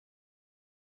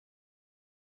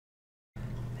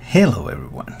Hello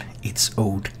everyone, it's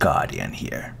Old Guardian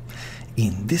here.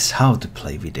 In this how to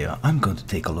play video I'm going to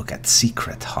take a look at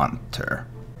Secret Hunter.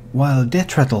 While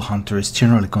Deathrattle Hunter is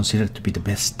generally considered to be the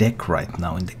best deck right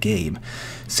now in the game,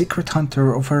 Secret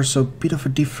Hunter offers a bit of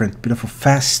a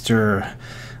faster,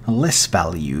 less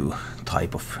value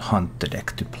type of hunter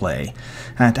deck to play.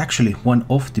 And actually one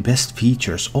of the best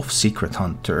features of Secret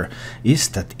Hunter is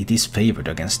that it is favored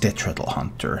against Deathrattle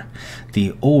Hunter.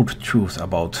 The old truth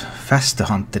about faster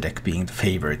hunter deck being the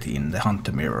favorite in the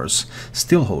hunter mirrors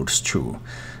still holds true.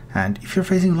 And if you're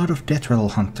facing a lot of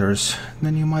Deathrattle Hunters,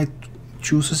 then you might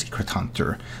choose a Secret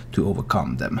Hunter to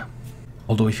overcome them.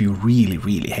 Although if you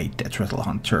really hate Deathrattle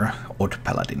Hunter, Odd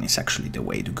Paladin is actually the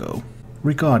way to go.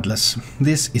 Regardless,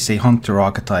 this is a hunter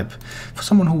archetype for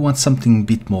someone who wants something a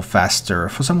bit more faster,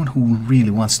 for someone who really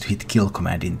wants to hit kill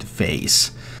command in the face.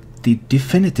 The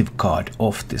definitive card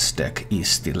of this deck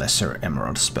is the Lesser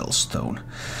Emerald Spellstone.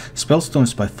 Spellstone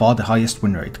is by far the highest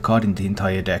win rate card in the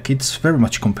entire deck. It's very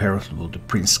much comparable to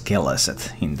Prince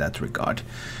Kelleset in that regard.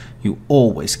 You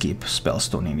always keep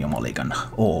Spellstone in your mulligan,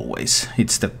 always.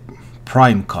 It's the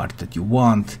prime card that you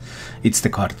want, it's the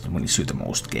card that wins you the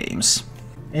most games.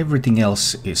 Everything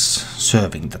else is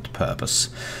serving that purpose.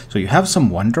 So you have some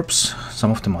 1-drops,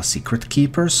 some of them are Secret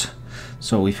Keepers.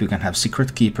 So if you can have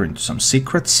Secret Keeper into some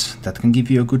secrets, that can give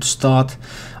you a good start.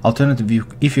 Alternatively,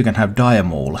 if you can have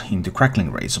Diamole into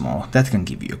Crackling Razormaw, that can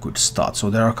give you a good start. So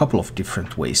there are a couple of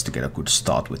different ways to get a good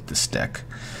start with this deck.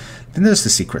 Then there's the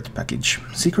Secret Package.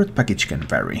 Secret Package can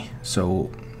vary,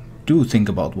 so do think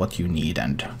about what you need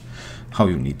and how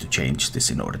you need to change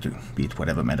this in order to beat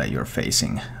whatever meta you're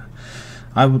facing.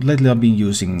 Lately I've been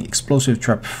using Explosive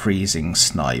Trap, Freezing,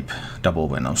 Snipe, Double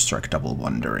Venom Strike, Double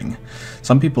Wandering.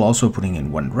 Some people are also putting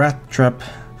in 1 Rat Trap.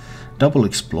 Double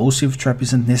Explosive Trap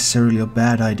isn't necessarily a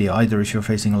bad idea either if you're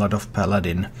facing a lot of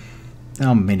Paladin. There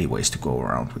are many ways to go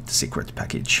around with the Secret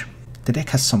Package. The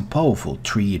deck has some powerful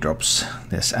 3-drops.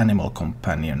 There's Animal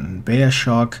Companion, Bear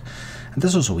Shark, and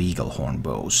there's also Eaglehorn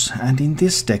Bows. And in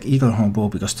this deck, Eaglehorn Bow,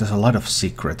 because there's a lot of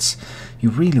secrets, you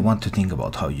really want to think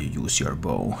about how you use your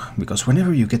bow. Because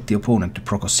whenever you get the opponent to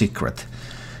proc a secret,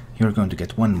 you're going to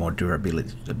get 1 more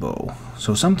durability to the bow.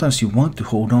 So sometimes you want to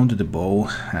hold on to the bow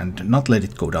and not let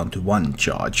it go down to 1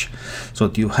 charge, so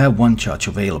that you have 1 charge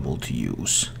available to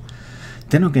use.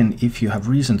 Then again, if you have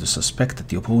reason to suspect that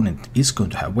the opponent is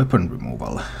going to have weapon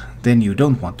removal, then you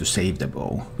don't want to save the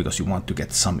bow, because you want to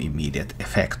get some immediate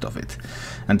effect of it.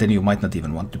 And then you might not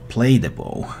even want to play the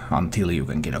bow until you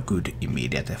can get a good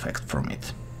immediate effect from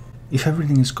it. If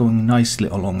everything is going nicely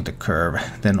along the curve,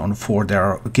 then on 4 there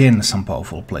are again some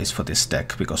powerful plays for this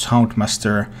deck, because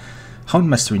Houndmaster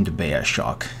into Bear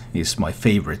Shark is my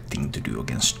favorite thing to do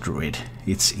against Druid.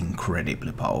 It's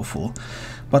incredibly powerful.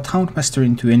 But Houndmaster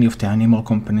into any of the animal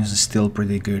companies is still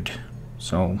pretty good.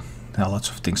 So there are lots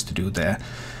of things to do there.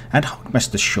 And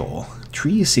Houndmaster Shaw,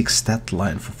 3/6 stat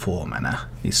line for 4 mana,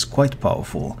 is quite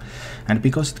powerful. And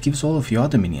because it gives all of your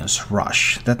other minions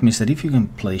rush, that means that if you can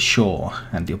play Shaw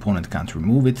and the opponent can't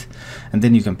remove it, and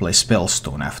then you can play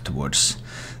Spellstone afterwards,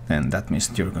 then that means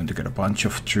that you're going to get a bunch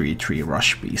of 3/3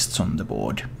 rush beasts on the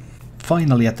board.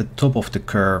 Finally, at the top of the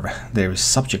curve, there is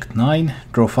Subject 9,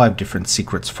 draw 5 different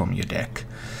secrets from your deck.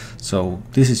 So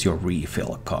this is your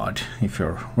refill card. If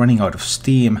you're running out of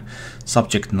steam,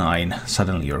 Subject 9,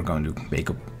 suddenly you're going to make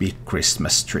a big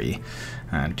Christmas tree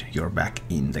and you're back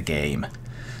in the game.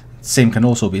 Same can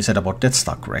also be said about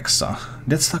Deathstuck Rexa.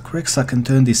 Deathstuck Rexa can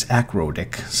turn this aggro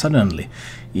deck suddenly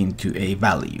into a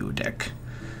value deck.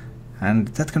 And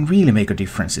that can really make a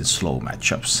difference in slow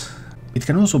matchups. It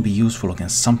can also be useful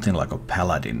against something like a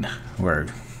Paladin, where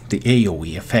the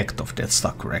AoE effect of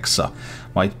Deathstuck Rexa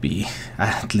might be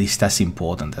at least as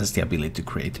important as the ability to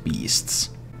create beasts.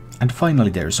 And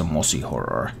finally there is a Mossy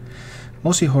Horror.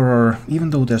 Mossy Horror,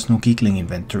 even though there's no Giggling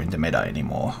Inventor in the meta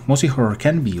anymore, Mossy Horror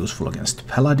can be useful against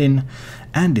Paladin,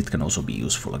 and it can also be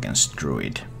useful against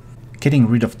Druid. Getting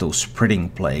rid of those spreading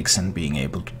plagues and being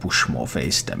able to push more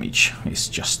face damage is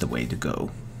just the way to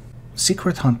go.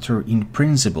 Secret Hunter, in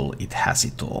principle, it has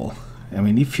it all. I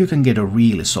mean, if you can get a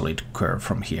really solid curve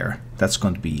from here, that's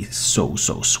going to be so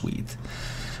sweet.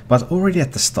 But already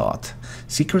at the start,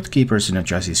 Secret Keeper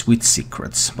synergizes with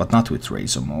secrets, but not with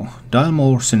Razormaw.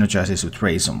 Diamole synergizes with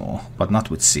Razormaw, but not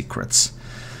with secrets.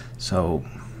 So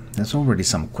there's already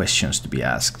some questions to be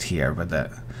asked here,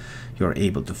 whether you're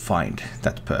able to find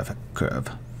that perfect curve.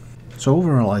 So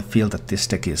overall I feel that this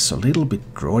deck is a little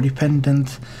bit draw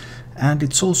dependent, and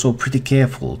it's also pretty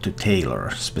careful to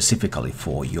tailor specifically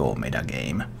for your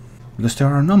metagame. Because there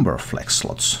are a number of flex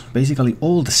slots. Basically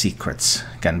all the secrets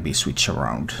can be switched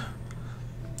around.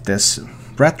 There's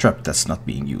Rat Trap that's not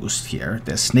being used here.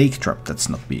 There's Snake Trap that's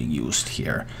not being used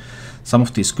here. Some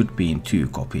of these could be in 2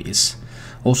 copies.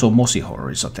 Also Mossy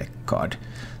Horror is a tech card.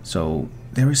 So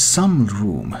there is some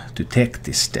room to tech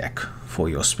this deck for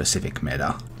your specific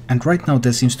meta. And right now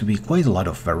there seems to be quite a lot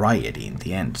of variety in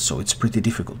the end, so it's pretty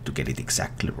difficult to get it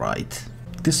exactly right.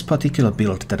 This particular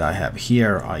build that I have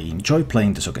here, I enjoy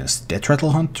playing this against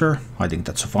Deathrattle Hunter. I think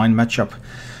that's a fine matchup.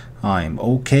 I'm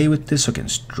okay with this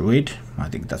against Druid. I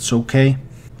think that's okay.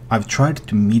 I've tried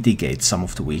to mitigate some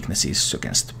of the weaknesses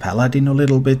against Paladin a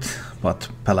little bit, but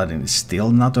Paladin is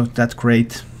still not that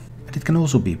great. And it can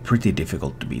also be pretty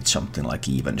difficult to beat something like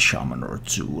even Shaman or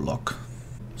Zoolock.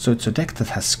 So it's a deck that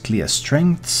has clear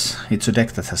strengths, it's a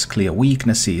deck that has clear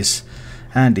weaknesses,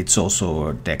 and it's also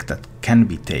a deck that can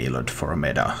be tailored for a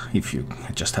meta if you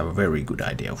just have a very good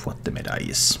idea of what the meta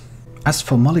is. As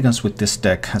for mulligans with this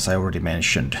deck, as I already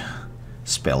mentioned,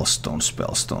 Spellstone,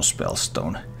 Spellstone,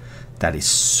 Spellstone. That is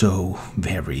so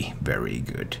very, very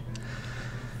good.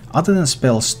 Other than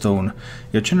Spellstone,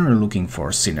 you're generally looking for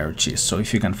synergies, so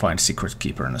if you can find Secret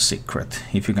Keeper and a Secret,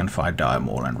 if you can find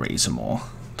Diamol and Razormaw,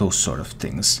 those sort of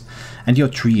things. And your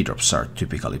 3-drops are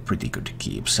typically pretty good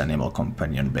keeps, Animal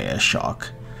Companion, Bear Shark.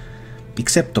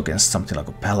 Except against something like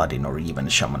a Paladin or even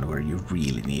Shaman where you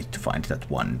really need to find that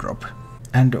 1-drop.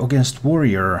 And against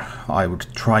Warrior, I would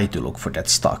try to look for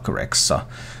Deathstalker Rexa,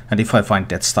 and if I find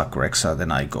Deathstalker Rexa,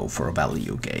 then I go for a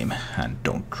value game, and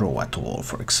don't draw at all,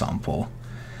 for example.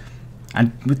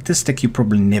 And with this deck you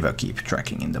probably never keep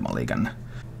tracking in the mulligan.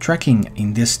 Tracking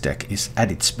in this deck is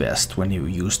at its best when you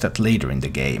use that later in the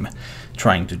game,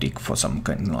 trying to dig for some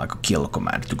kind of like a kill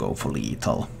command to go for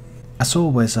lethal. As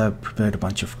always, I've prepared a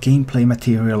bunch of gameplay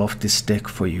material of this deck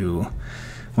for you.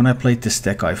 When I played this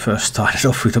deck, I first started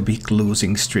off with a big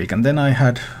losing streak, and then I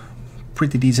had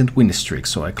pretty decent win streak,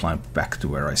 so I climbed back to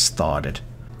where I started.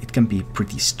 It can be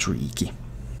pretty streaky.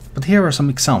 But here are some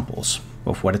examples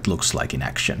of what it looks like in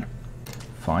action.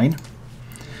 Fine.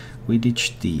 We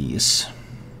ditch these.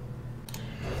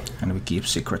 And we keep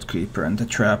Secret Keeper and the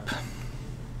Trap.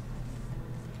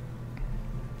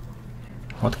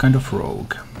 What kind of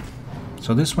rogue?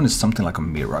 So this one is something like a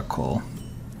miracle.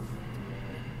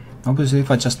 Obviously, if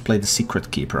I just play the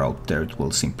Secret Keeper out there, it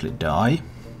will simply die.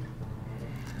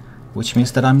 Which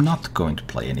means that I'm not going to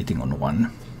play anything on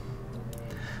 1.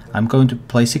 I'm going to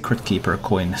play Secret Keeper,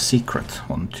 coin Secret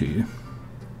on 2.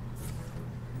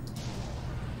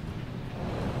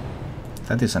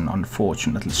 That is an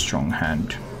unfortunately strong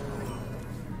hand.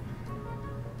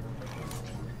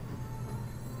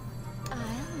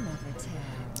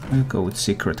 I'll go with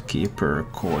Secret Keeper,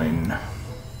 coin...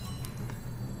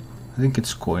 I think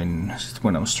it's coin... Is it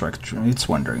Venom Strike? It's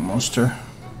Wandering Monster.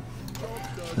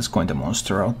 Let's coin the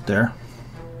monster out there.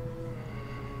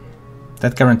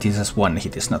 That guarantees us 1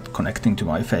 hit is not connecting to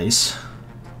my face.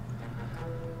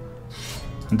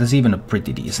 And there's even a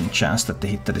pretty decent chance that the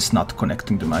hit that is not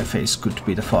connecting to my face could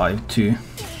be the 5-2.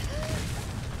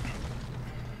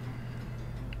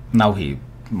 Now he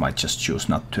might just choose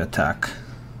not to attack.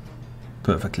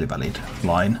 Perfectly valid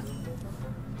line.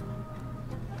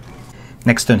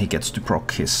 Next turn he gets to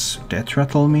proc his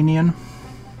Deathrattle minion.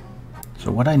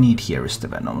 So what I need here is the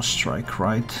Venom Strike,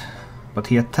 right? But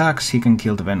he attacks, he can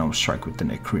kill the Venom Strike with the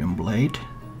Necrium Blade.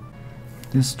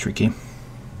 This is tricky.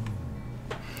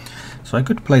 So I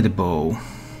could play the bow.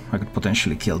 I could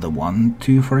potentially kill the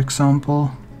 1-2, for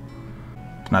example.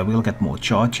 Then I will get more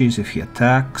charges if he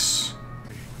attacks.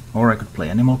 Or I could play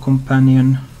Animal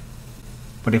Companion.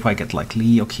 But if I get like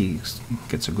Leok, he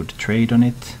gets a good trade on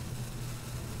it.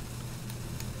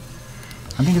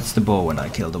 I think it's the bow and I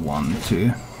kill the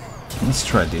 1-2. Let's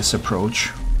try this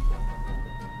approach.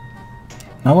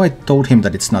 Now I told him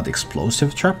that it's not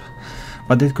Explosive Trap,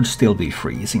 but it could still be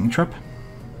Freezing Trap.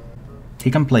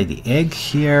 He can play the Egg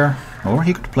here, or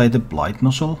he could play the Blight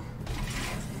Nozzle.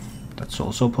 That's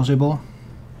also possible.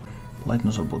 Blight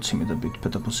Nozzle puts him in a bit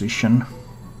better position.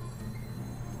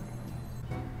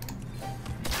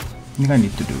 I think I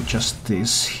need to do just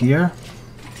this here,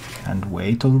 and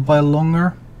wait a while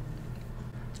longer.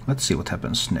 Let's see what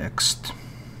happens next.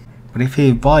 But if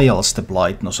he vials the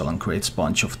Blight Nozzle and creates a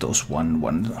bunch of those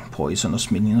 1/1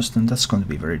 poisonous minions, then that's going to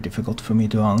be very difficult for me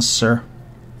to answer.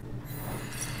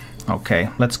 Okay,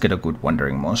 let's get a good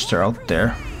Wandering Monster out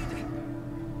there.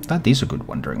 That is a good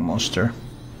Wandering Monster.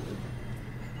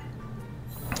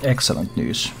 Excellent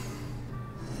news.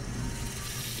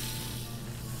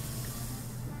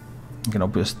 I can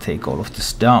obviously take all of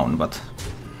this down, but...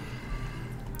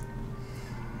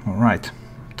 Alright,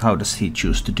 how does he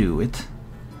choose to do it?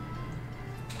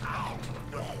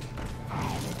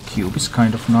 Cube is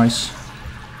kind of nice.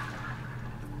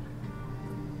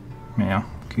 Yeah,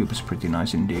 Cube is pretty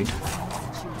nice indeed.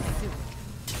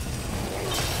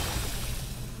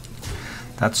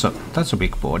 That's a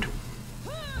big board.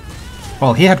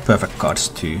 Well, he had perfect cards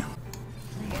too.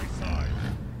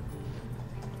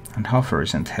 And Huffer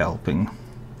isn't helping.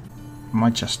 Am I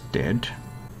just dead?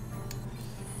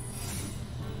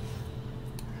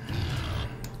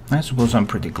 I suppose I'm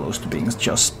pretty close to being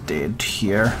just dead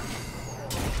here.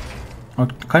 I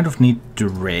kind of need to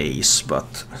raise,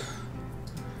 but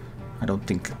I don't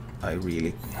think I'm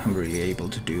really able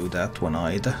to do that one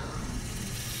either.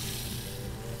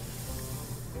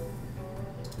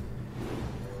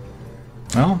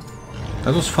 Well,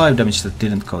 that was 5 damage that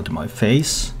didn't go to my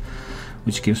face,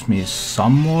 which gives me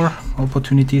some more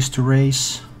opportunities to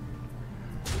raise.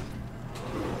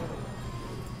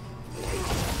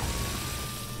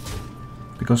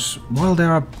 Because while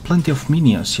there are plenty of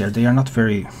minions here, they are not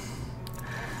very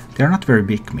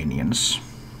big minions.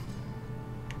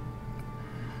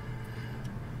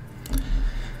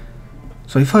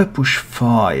 So if I push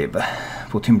 5,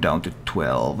 put him down to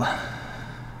 12.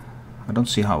 I don't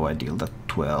see how I deal that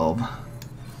 12.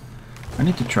 I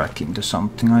need to track him to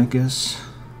something, I guess.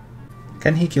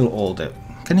 Can he kill all the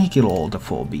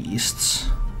 4 beasts?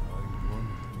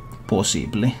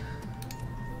 Possibly.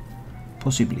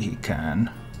 Possibly he can.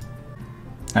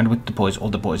 And with the all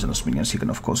the poisonous minions, he can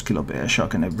of course kill a bear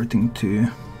shark and everything too.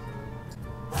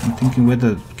 I'm thinking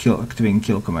whether activating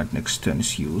kill command next turn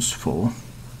is useful.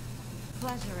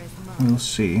 We'll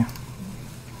see.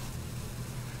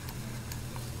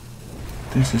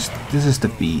 This is the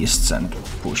beasts and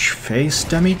push face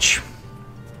damage.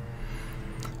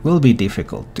 Will be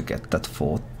difficult to get that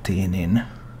 14 in.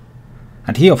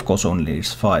 And he of course only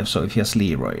needs 5, so if he has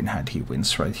Leroy in hand he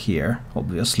wins right here,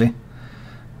 obviously.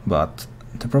 But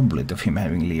the probability of him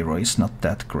having Leroy is not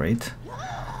that great.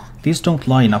 These don't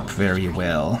line up very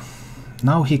well.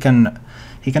 Now he can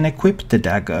equip the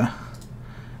dagger,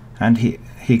 and he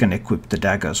can equip the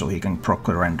dagger so he can proc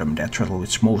a random Deathrattle,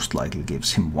 which most likely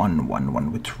gives him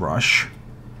 1/1/1 with Rush.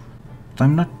 But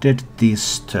I'm not dead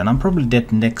this turn, I'm probably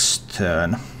dead next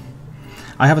turn.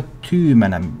 I have a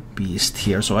 2-mana beast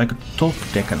here, so I could top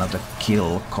deck another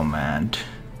kill command.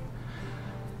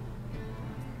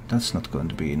 That's not going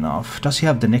to be enough. Does he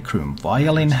have the Necroom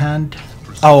Vial in hand?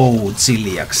 Oh,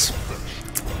 Ziliax.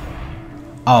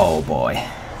 Oh boy.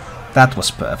 That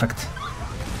was perfect.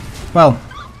 Well,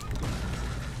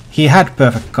 he had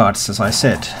perfect cards, as I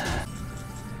said.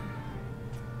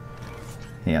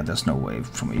 Yeah, there's no way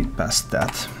for me past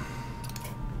that.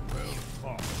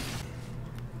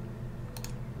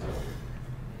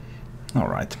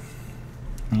 Alright.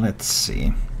 Let's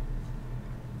see.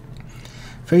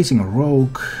 Facing a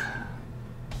rogue.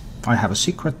 I have a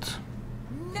secret.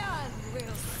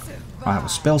 I have a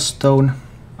spellstone.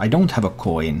 I don't have a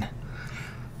coin.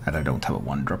 And I don't have a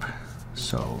 1-drop.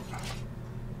 So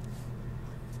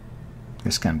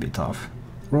this can be tough.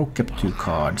 Rogue kept 2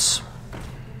 cards.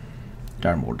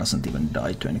 Darmor doesn't even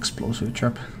die to an explosive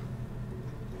trap.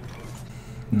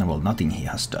 No, well, nothing he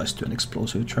has dies to an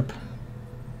explosive trap.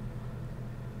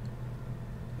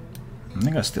 I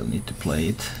think I still need to play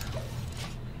it.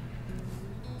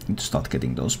 Need to start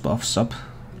getting those buffs up.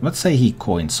 Let's say he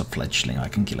coins a fledgling, I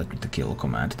can kill it with the kill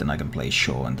command, then I can play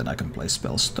Shaw and then I can play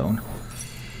Spellstone.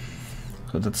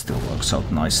 So that still works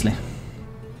out nicely.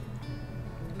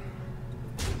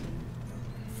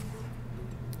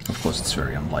 Of course it's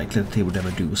very unlikely that he would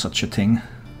ever do such a thing.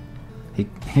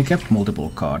 He kept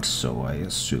multiple cards, so I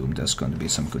assume there's going to be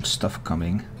some good stuff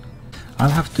coming. I'll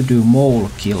have to do Mole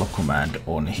kill command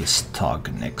on his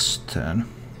Tug next turn.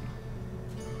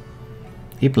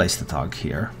 He plays the Tug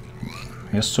here.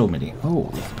 He has so many.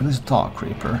 Oh, he plays a Tar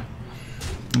Creeper.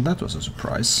 That was a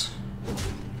surprise.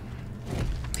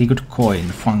 He could coin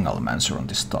Fungal Mancer on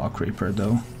this Tar Creeper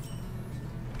though.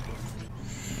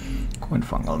 Coin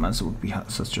Fungal Mancer would be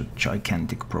such a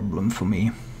gigantic problem for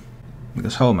me.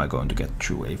 Because how am I going to get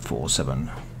through a 4/7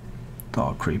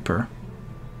 Tar Creeper?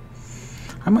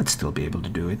 I might still be able to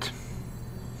do it.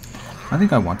 I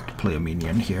think I want to play a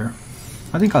minion here.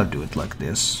 I think I'll do it like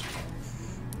this.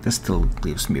 This still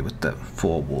leaves me with the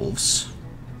 4 wolves.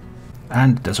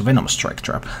 And there's a Venom Strike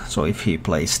trap, so if he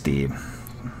plays the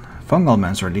Fungal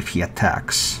Mancer and if he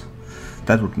attacks,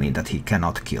 that would mean that he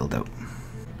cannot kill the...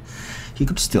 He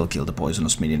could still kill the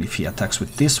poisonous minion if he attacks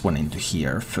with this one into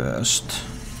here first.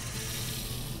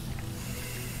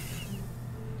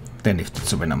 Then if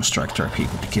it's a Venom Strike trap, he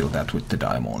could kill that with the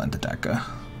Daimon and the dagger.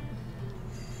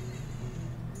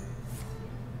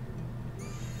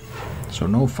 So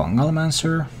no Fungal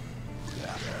Mancer.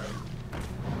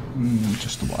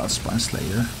 Just a Wild Spine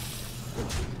Slayer.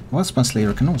 Wildspan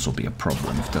Slayer can also be a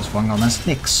problem if there's Vangalman's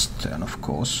next turn, of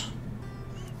course.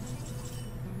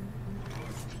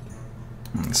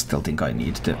 I still think I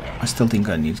need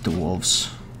the wolves.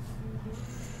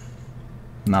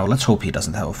 Now let's hope he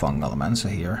doesn't have a Fungalmancer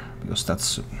here, because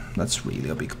that's really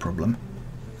a big problem.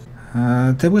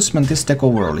 The Wisman, this deck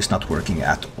overall is not working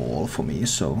at all for me,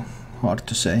 so hard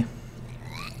to say.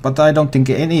 But I don't think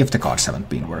any of the cards haven't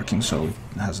been working, so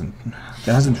there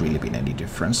hasn't really been any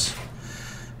difference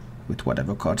with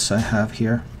whatever cards I have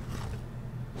here.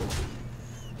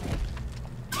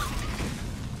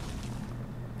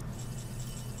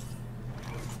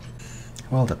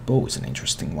 Well, that bow is an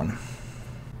interesting one.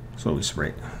 So is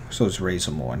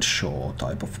Razormaw and Shaw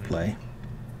type of play.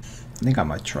 I think I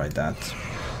might try that.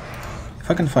 If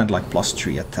I can find like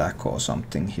 +3 attack or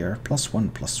something here.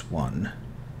 +1/+1.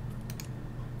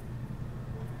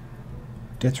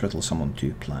 Deathrattle summon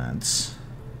 2 plants.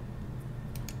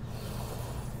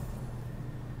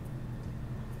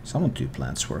 Summon 2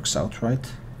 plants works out,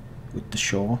 right? With the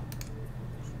Shaw.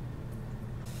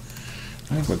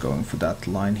 I think we're going for that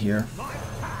line here.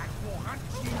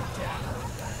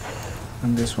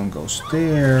 And this one goes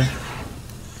there.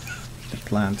 The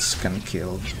plants can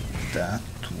kill that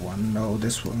one. No,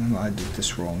 this one, I did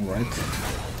this wrong, right?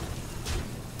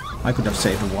 I could have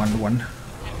saved a 1/1.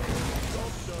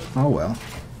 Oh well.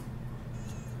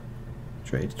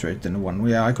 Trade in a 1.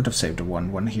 Yeah, I could have saved a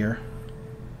 1/1 here.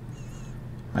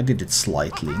 I did it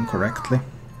slightly incorrectly.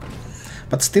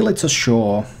 But still it's a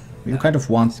Shaw. You kind of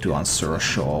want to answer a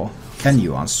Shaw. Can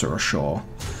you answer a Shaw?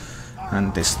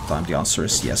 And this time the answer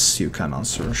is yes, you can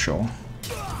answer a Shaw.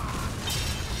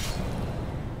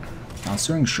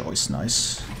 Answering Shaw is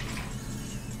nice.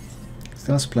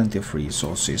 Still has plenty of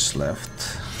resources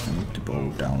left. I need to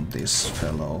bow down this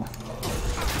fellow.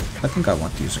 I think I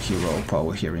want to use a hero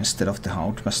power here instead of the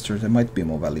Houndmaster. There might be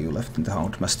more value left in the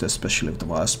Houndmaster, especially with the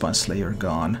Wildspan Slayer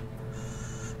gone.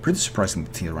 Pretty surprising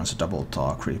that he runs a double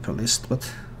Dark Reaper list,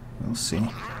 but we'll see.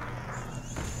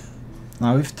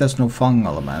 Now if there's no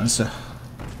Fungalmancer...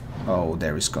 Oh,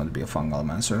 there is going to be a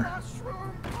Fungalmancer.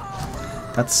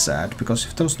 That's sad, because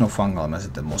if there was no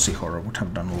Fungalmancer, the Mossy Horror would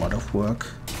have done a lot of work.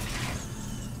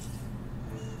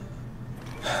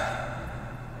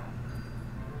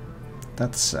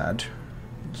 That's sad.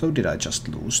 So did I just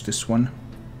lose this one?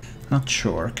 Not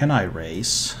sure. Can I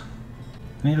raise?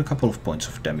 I need a couple of points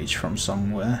of damage from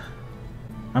somewhere.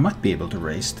 I might be able to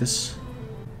raise this.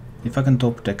 If I can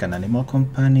top deck an Animal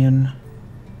Companion.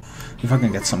 If I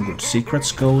can get some good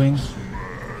secrets going.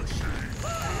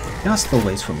 There are still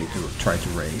ways for me to try to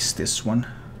raise this one.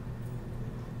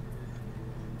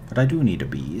 But I do need a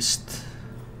beast.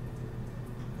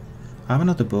 I have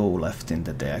another bow left in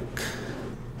the deck.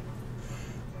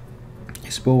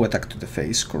 Is bow attack to the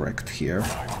face correct here?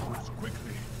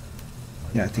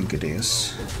 Yeah, I think it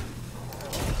is.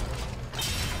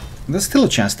 There's still a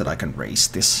chance that I can raise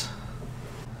this.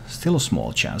 Still a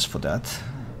small chance for that.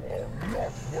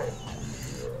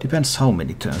 Depends how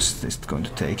many turns it's going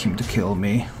to take him to kill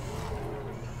me.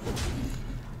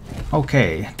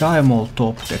 Okay, Diamol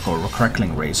top deck or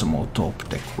Crackling Razormaw top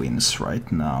deck wins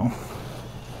right now.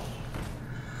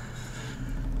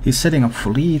 He's setting up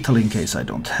for lethal in case I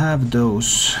don't have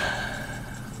those.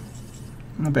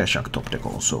 Bearshark top deck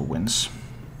also wins.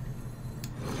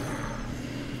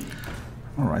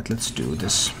 Alright, let's do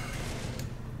this.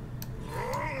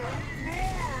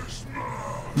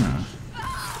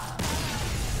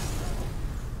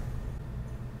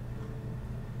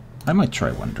 I might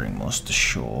try Wandering Moss to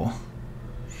Shaw.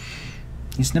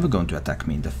 He's never going to attack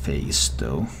me in the face,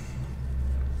 though.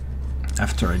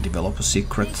 After I develop a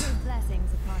secret.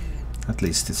 At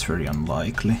least it's very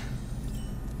unlikely.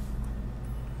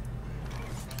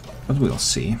 But we'll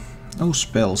see. No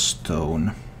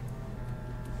Spellstone.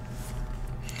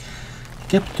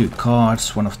 Kept 2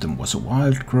 cards, one of them was a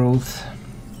Wild Growth.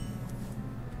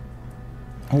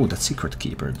 Oh, that Secret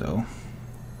Keeper, though.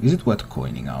 Is it worth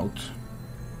coining out?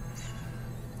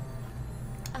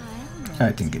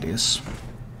 I think it is.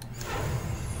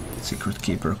 Secret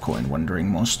Keeper, coin Wandering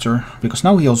Monster. Because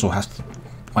now he also has to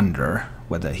wonder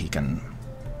whether he can...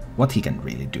 what he can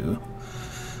really do.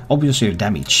 Obviously a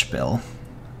damage spell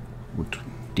would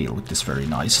deal with this very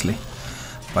nicely.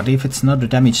 But if it's not a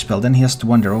damage spell, then he has to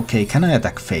wonder, okay, can I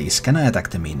attack face? Can I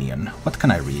attack the minion? What can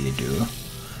I really do?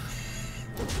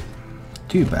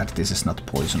 Too bad this is not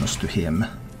poisonous to him.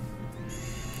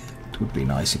 It would be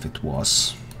nice if it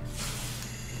was.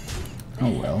 Oh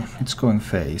well, it's going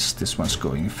face, this one's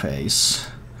going face.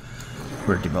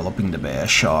 We're developing the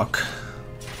Bearshark.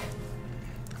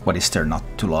 What is there not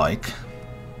to like?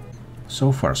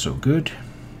 So far so good.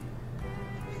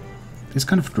 This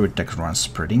kind of druid deck runs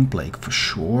Spreading Plague for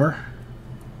sure.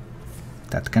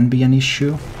 That can be an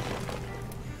issue.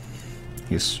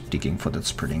 He's digging for that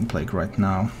Spreading Plague right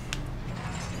now.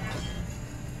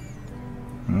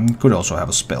 Could also have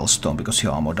a Spellstone because he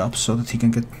armored up so that he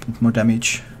can get more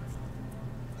damage.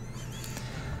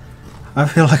 I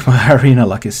feel like my arena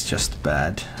luck is just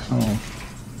bad. Oh,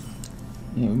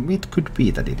 it could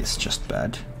be that it is just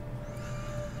bad.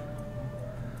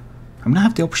 I'm gonna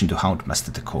have the option to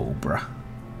Houndmaster the Cobra.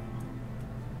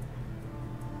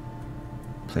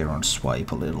 Play around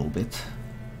swipe a little bit.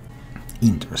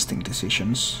 Interesting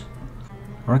decisions.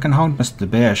 Or I can Houndmaster the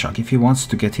Bear Shark. If he wants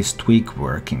to get his tweak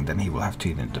working, then he will have to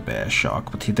hit into the Bear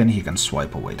Shark, but then he can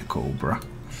swipe away the Cobra.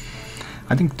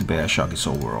 I think the Bear Shark is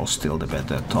overall still the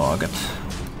better target.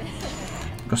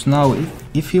 Because now,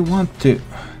 if you want to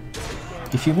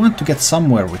get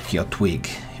somewhere with your twig,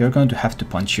 you're going to have to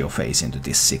punch your face into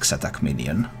this 6-attack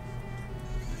minion.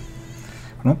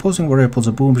 An opposing warrior pulls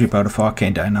a boom rip out of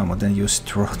Arcane Dynamo, then use it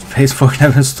to face for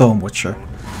Stormwatcher.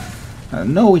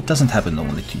 No, it doesn't happen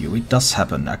only to you. It does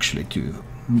happen actually to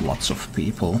lots of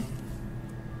people.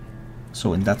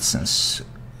 So in that sense,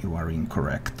 you are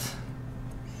incorrect.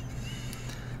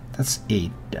 That's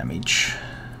 8 damage.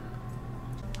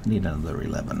 I need another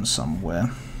 11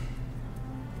 somewhere.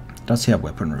 Does he have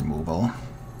weapon removal?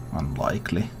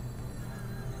 Unlikely.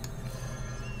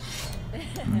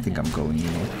 I think I'm going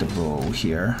in with the bow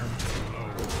here.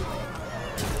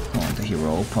 On the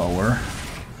hero power.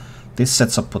 This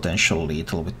sets up potential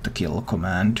lethal with the kill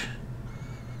command.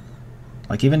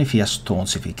 Like even if he has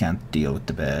taunts, if he can't deal with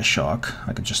the Bear Shark,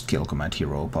 I can just kill command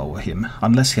hero power him.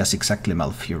 Unless he has exactly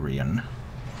Malfurion.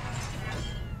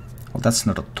 Well, that's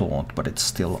not a taunt, but it's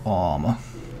still armor.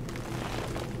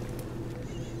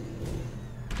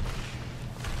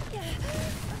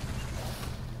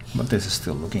 But this is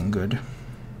still looking good.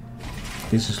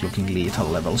 This is looking lethal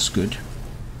levels good.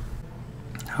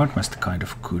 Houndmaster kind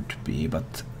of could be,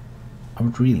 but I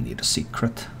would really need a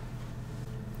secret.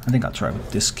 I think I'll try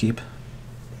with this keep.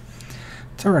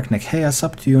 Taraknek, hey, I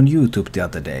subbed to you on YouTube the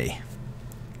other day.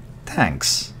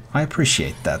 Thanks, I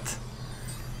appreciate that.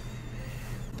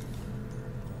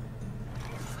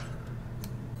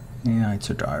 Yeah, it's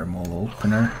a Dire Maul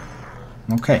opener.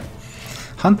 Okay.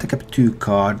 Hunter kept 2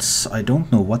 cards. I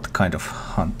don't know what kind of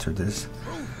hunter this is.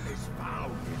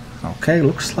 Okay,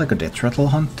 looks like a Deathrattle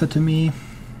Hunter to me.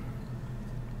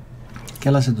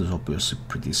 Kelaset is obviously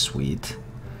pretty sweet.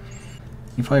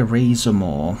 If I raise a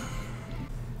more...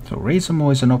 So raise a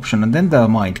more is an option, and then there are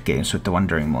Mind Games with the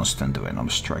Wandering Monster and the Venom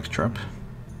Strike Trap.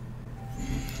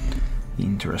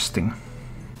 Interesting.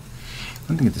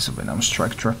 I think it is a Venom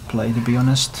Strike Trap play, to be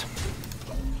honest.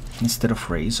 Instead of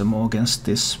raise a more against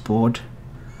this board.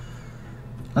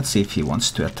 Let's see if he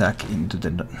wants to attack into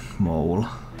the mole.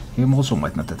 He also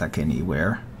might not attack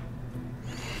anywhere.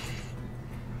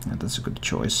 Yeah, that's a good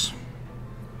choice.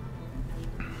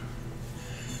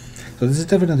 So this is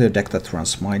definitely a deck that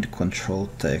runs Mind Control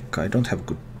tech. I don't have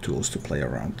good tools to play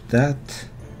around that.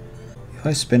 If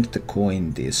I spend the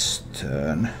coin this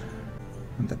turn,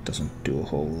 and that doesn't do a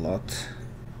whole lot.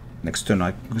 Next turn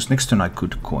I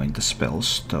could coin the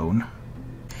Spellstone.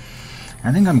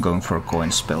 I think I'm going for a coin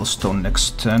Spellstone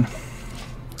next turn.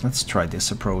 Let's try this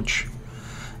approach.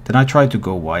 Then I try to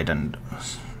go wide and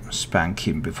spank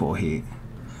him before he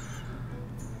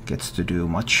gets to do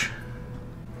much.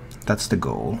 That's the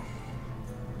goal.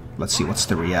 Let's see what's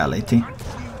the reality.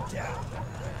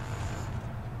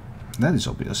 That is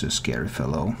obviously a scary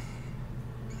fellow.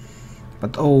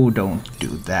 But oh, don't do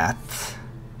that.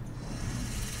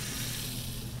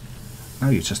 Now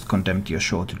you just condemned your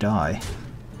Shaw to die.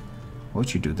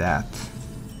 Why'd you do that?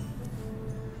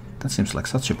 That seems like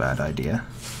such a bad idea.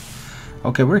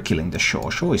 Okay, we're killing the Shaw.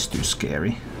 Shaw is too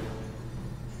scary.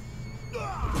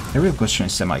 The real question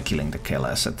is, am I killing the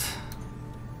Kelaset?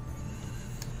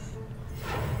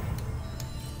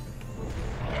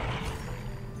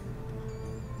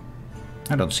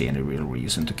 I don't see any real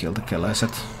reason to kill the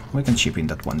Kelaset. We can chip in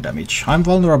that 1 damage. I'm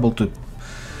vulnerable to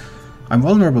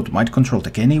Mind Control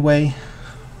tech anyway.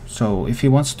 So if he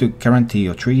wants to guarantee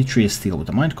your 3/3 steal with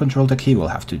the Mind Control deck, he will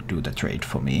have to do the trade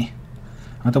for me.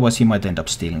 Otherwise he might end up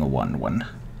stealing a 1/1,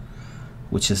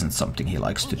 which isn't something he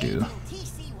likes to do.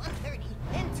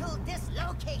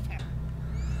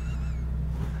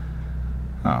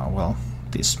 Ah, well,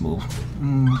 this move.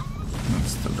 I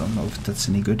still don't know if that's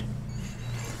any good.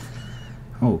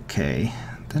 Okay,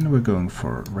 then we're going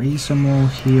for Razor Maul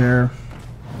here.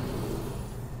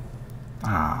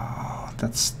 Ah,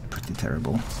 that's pretty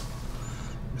terrible.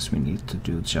 Guess we need to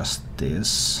do just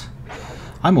this.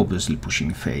 I'm obviously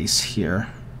pushing face here.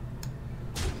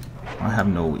 I have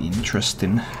no interest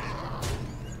in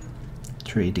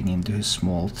trading into his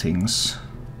small things.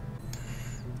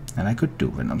 And I could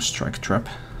do Venom Strike Trap.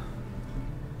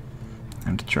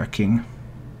 And tracking.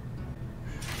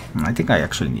 I think I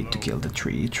actually need to kill the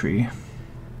tree.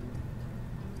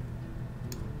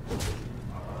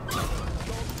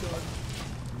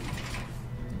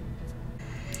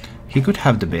 He could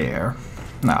have the bear.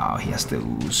 No, he has the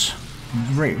ooze.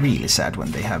 Really sad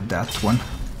when they have that one.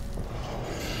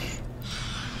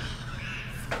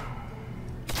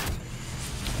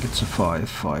 It's a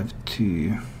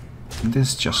 5/5/2. This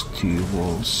is just 2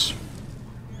 wolves.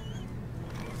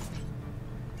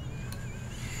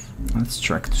 Let's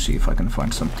track to see if I can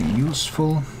find something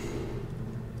useful.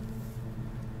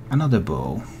 Another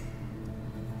bow.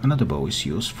 Another bow is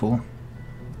useful.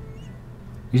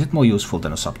 Is it more useful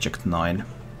than a subject 9?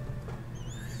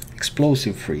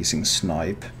 Explosive freezing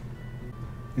snipe.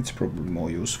 It's probably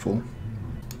more useful.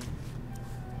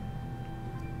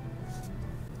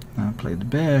 I'll play the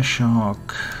bear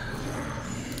shark.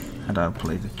 And I'll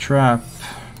play the trap.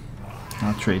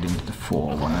 I'll trade into the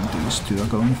 4/1 and these two are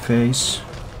going face.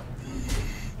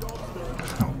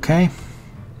 Okay.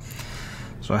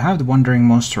 So I have the Wandering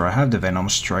Monster, I have the Venom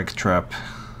Strike Trap.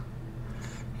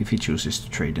 If he chooses to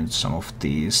trade into some of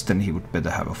these, then he would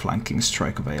better have a Flanking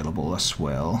Strike available as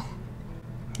well.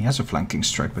 He has a Flanking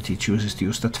Strike, but he chooses to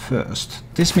use that first.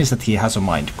 This means that he has a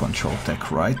Mind Control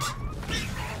tech, right?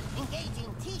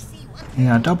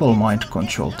 Yeah, double Mind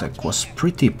Control tech was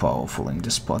pretty powerful in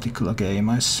this particular game,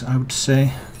 I would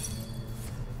say.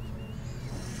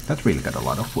 That really got a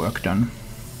lot of work done.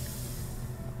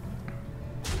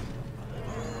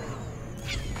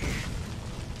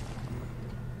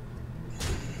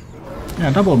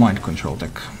 Yeah, double Mind Control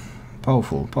tech.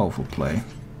 Powerful play.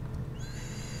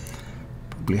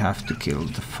 Probably have to kill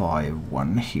the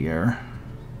 5/1 here.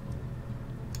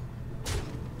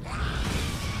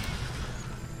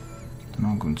 Then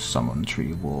I'm going to summon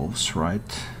 3 wolves,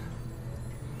 right?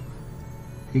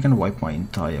 He can wipe my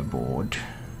entire board.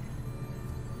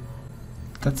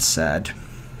 That's sad.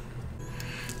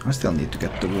 I still need to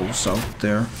get the wolves out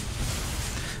there.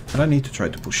 And I need to try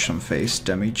to push some face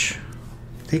damage.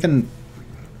 He can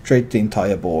trade the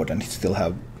entire board and he still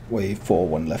have way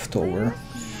 4/1 left over.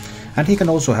 And he can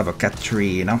also have a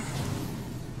Katrina.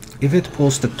 If it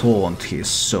pulls the taunt, he's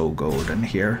so golden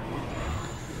here.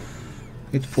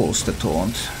 It pulls the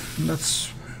taunt.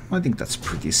 I think that's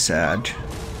pretty sad.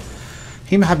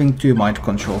 Him having 2 Mind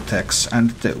Control techs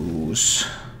and the ooze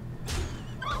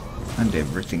and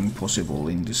everything possible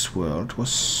in this world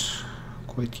was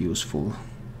quite useful.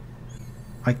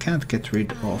 I can't get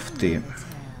rid of the...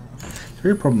 The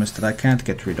real problem is that I can't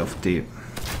get rid of the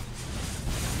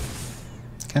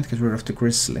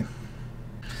grizzly.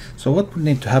 So what would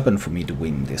need to happen for me to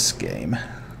win this game?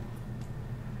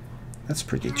 That's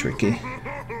pretty tricky.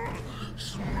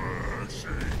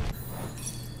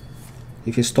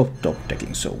 If you stop top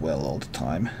decking so well all the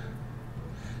time,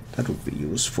 that would be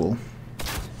useful.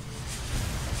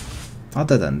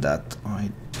 Other than that, I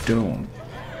don't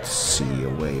see a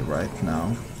way right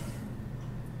now.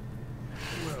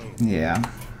 Yeah,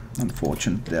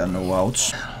 unfortunately there are no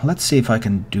outs. Let's see if I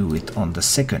can do it on the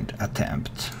second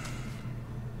attempt.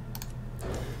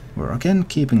 We're again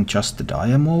keeping just the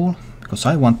Diamole, because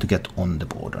I want to get on the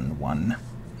board on 1.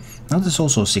 Now there's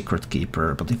also a Secret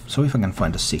Keeper, but if I can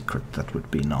find a secret, that would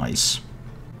be nice.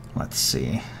 Let's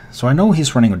see. So I know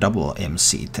he's running a double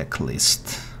MC tech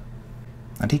list.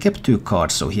 And he kept 2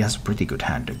 cards, so he has a pretty good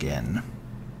hand again.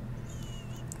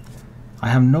 I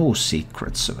have no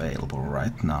secrets available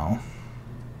right now.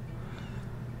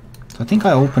 So I think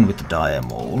I open with the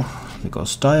Diamole,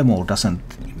 because Diamole doesn't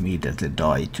immediately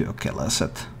die to a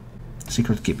Kellerset.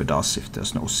 Secret Keeper does if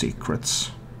there's no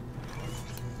secrets.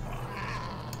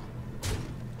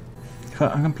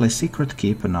 I can play Secret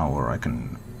Keeper now, or I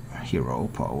can Hero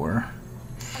Power.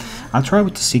 I'll try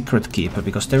with the Secret Keeper,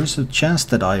 because there is a chance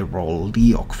that I roll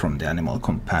Leok from the Animal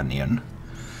Companion,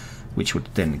 which would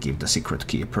then give the Secret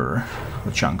Keeper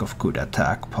a chunk of good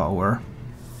attack power.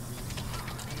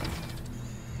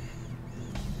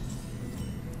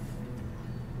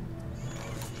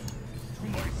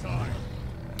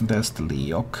 There's the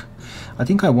Leok. I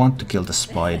think I want to kill the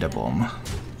Spider Bomb,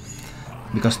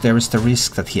 because there is the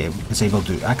risk that he is able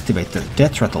to activate the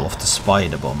Deathrattle of the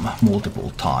Spider Bomb multiple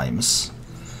times.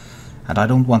 And I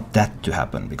don't want that to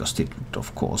happen, because it would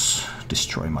of course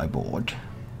destroy my board.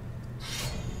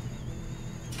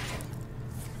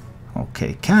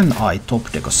 Okay, can I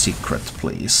top deck a secret,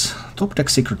 please? Top deck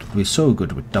secret would be so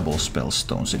good with double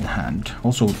spellstones in hand.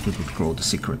 Also it would grow the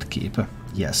Secret Keeper.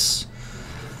 Yes.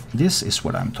 This is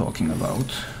what I'm talking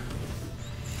about.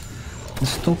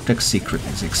 This top deck secret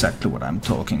is exactly what I'm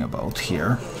talking about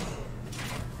here.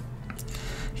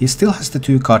 He still has the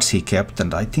 2 cards he kept,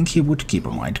 and I think he would keep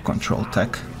a mind control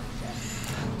tech.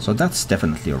 So that's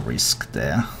definitely a risk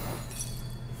there.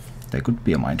 There could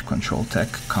be a mind control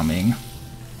tech coming.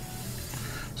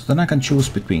 So then I can choose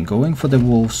between going for the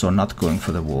wolves or not going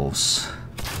for the wolves.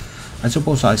 I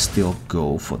suppose I still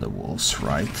go for the wolves,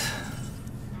 right?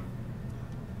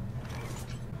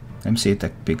 MC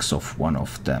tech picks off one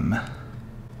of them.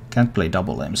 Can't play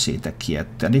double MC tech yet,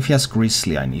 and if he has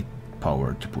Grizzly I need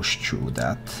power to push through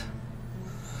that.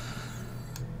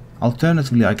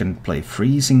 Alternatively I can play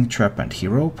Freezing Trap and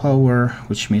Hero Power,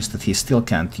 which means that he still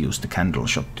can't use the Candle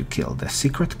Shot to kill the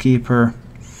Secret Keeper,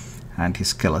 and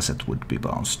his Kelesset would be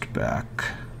bounced back.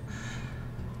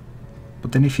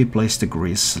 But then if he plays the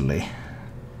Grizzly...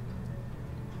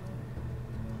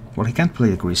 Well, he can't play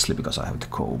the Grizzly because I have the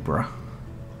Cobra.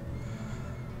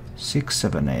 6,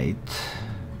 7, 8,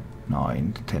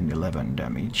 9, 10, 11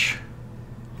 damage.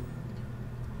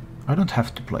 I don't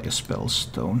have to play a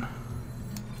Spellstone.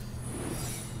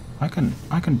 I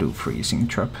can do Freezing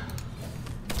Trap.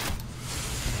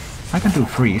 I can do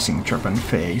Freezing Trap and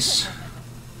Phase.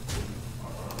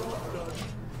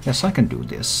 Yes, I can do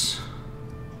this.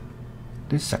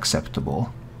 This is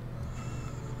acceptable.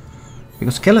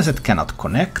 Because Kelesset cannot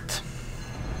connect.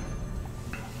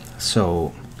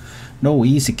 So no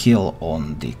easy kill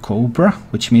on the Cobra,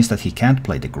 which means that he can't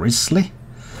play the Grizzly.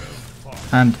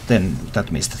 And then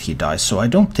that means that he dies, so I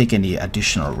don't take any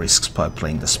additional risks by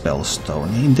playing the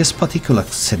Spellstone. In this particular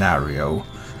scenario,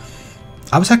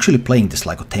 I was actually playing this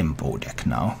like a tempo deck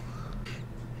now.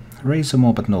 Razor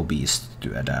Maw, but no Beast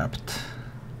to adapt.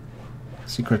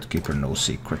 Secret Keeper, no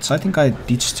secrets. I think I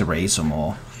ditch the Razor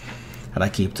Maw and I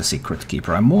keep the Secret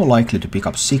Keeper. I'm more likely to pick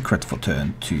up Secret for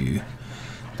turn 2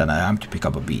 than I am to pick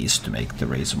up a Beast to make the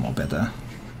Razor Maw better.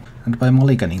 And by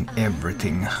mulliganing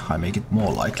everything, I make it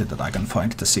more likely that I can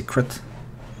find the secret.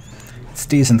 It's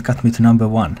decent, got me to number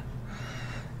 1.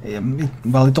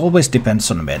 Well, it always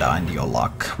depends on meta and your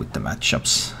luck with the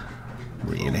matchups,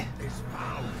 really.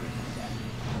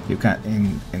 You can't,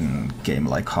 in a game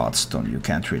like Hearthstone, you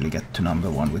can't really get to number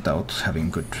 1 without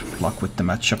having good luck with the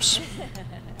matchups.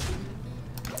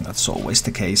 That's always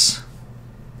the case.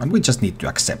 And we just need to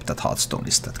accept that Hearthstone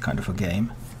is that kind of a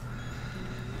game.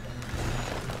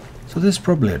 So this is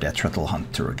probably a Deathrattle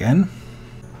Hunter again.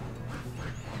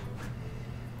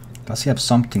 Does he have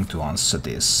something to answer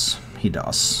this? He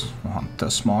does. A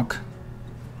Hunter's Mark.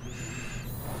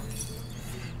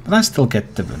 But I still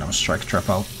get the Venom Strike Trap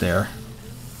out there.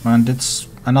 And it's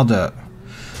another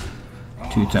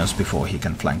 2 turns before he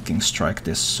can Flanking Strike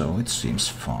this, so it seems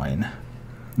fine.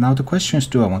 Now the question is,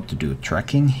 do I want to do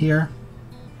tracking here?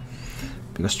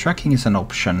 Because tracking is an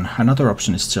option. Another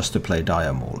option is just to play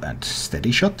Diamol and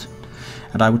Steady Shot.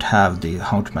 And I would have the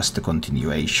Houndmaster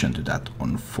continuation to that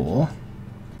on 4.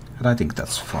 And I think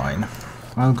that's fine.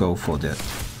 I'll go for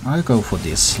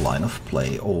this line of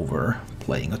play over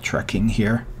playing a tracking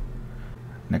here.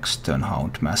 Next turn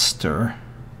Houndmaster.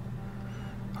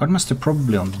 Houndmaster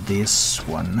probably on this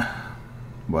one.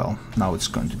 Well, now it's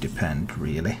going to depend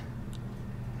really.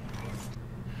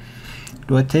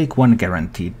 Do I take 1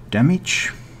 guaranteed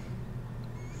damage?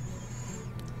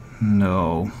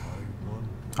 No.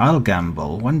 I'll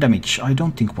gamble. 1 damage. I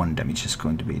don't think 1 damage is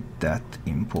going to be that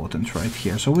important right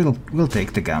here, so we'll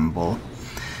take the gamble.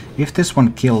 If this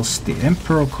one kills the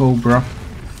Emperor Cobra,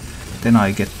 then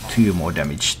I get 2 more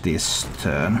damage this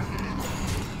turn.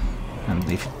 And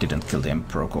if it didn't kill the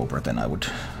Emperor Cobra, then I would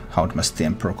Houndmaster the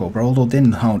Emperor Cobra, although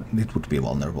then it would be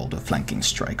vulnerable to Flanking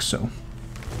Strike, so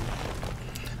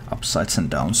upsides and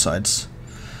downsides.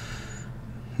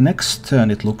 Next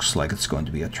turn it looks like it's going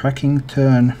to be a tracking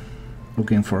turn.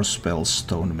 Looking for a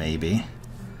Spellstone maybe.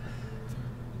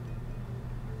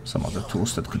 Some other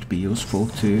tools that could be useful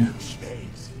too.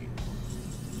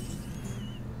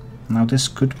 Now this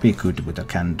could be good with a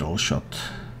Candle Shot.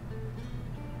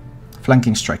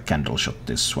 Flanking Strike, Candle Shot,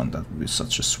 this one, that would be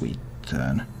such a sweet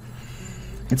turn.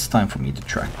 It's time for me to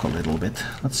track a little bit.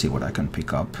 Let's see what I can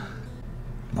pick up.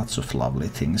 Lots of lovely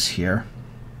things here.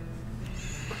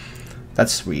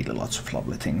 That's really lots of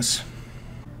lovely things.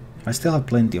 I still have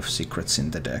plenty of secrets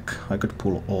in the deck. I could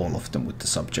pull all of them with the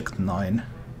subject 9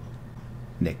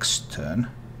 next turn.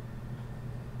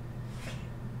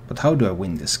 But how do I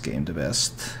win this game the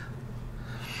best?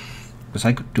 Because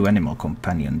I could do Animal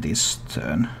Companion this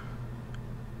turn.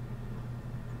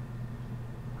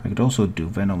 I could also do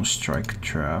Venom Strike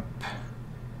Trap.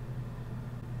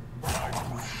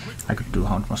 I could do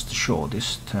Houndmaster Shaw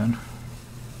this turn.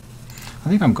 I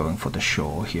think I'm going for the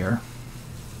Shaw here.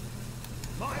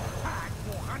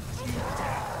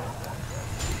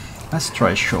 Let's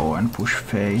try Shaw and push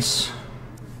face.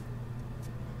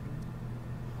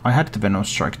 I had the Venom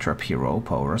Strike Trap Hero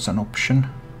Power as an option.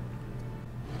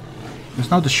 Because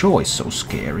now the Shaw is so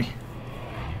scary.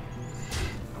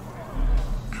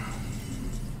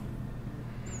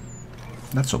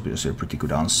 That's obviously a pretty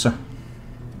good answer.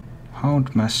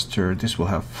 Houndmaster, this will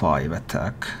have 5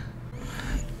 attack.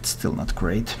 It's still not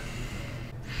great.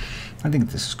 I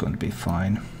think this is going to be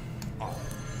fine.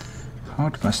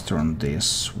 Houndmaster on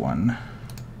this one.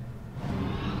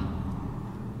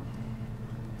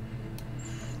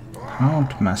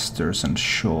 Houndmasters and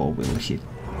Shaw will hit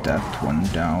that one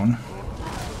down.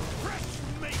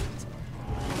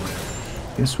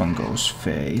 This one goes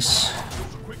face.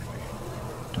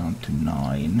 Down to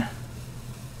 9.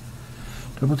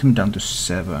 Do I put him down to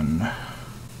 7?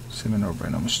 7 or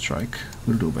Venom Strike?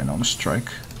 We'll do Venom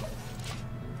Strike.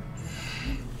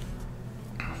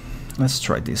 Let's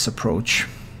try this approach.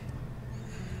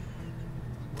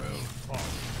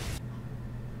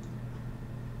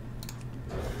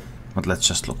 But let's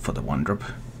just look for the 1-drop.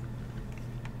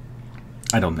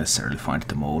 I don't necessarily find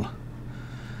the mole.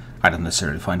 I don't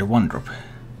necessarily find a 1-drop.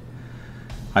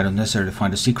 I don't necessarily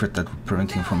find a secret that would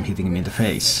prevent him from hitting me in the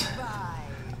face.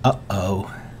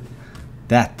 Uh-oh.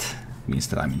 That means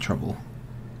that I'm in trouble.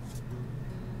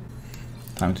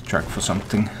 Time to track for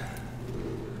something.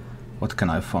 What can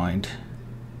I find?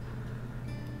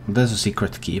 Well, there's a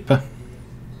secret keeper.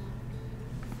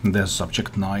 And there's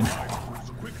subject 9.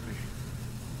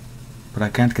 But I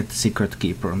can't get the secret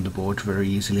keeper on the board very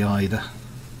easily either.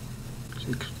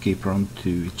 Secret keeper on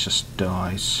 2, it just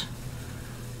dies.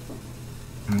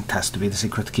 And it has to be the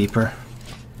secret keeper.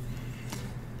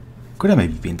 Could have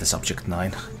maybe been the subject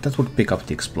 9. That would pick up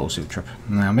the explosive trap.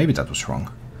 Nah, maybe that was wrong.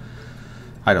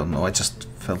 I don't know, I just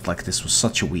felt like this was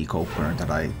such a weak opener that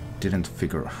I couldn't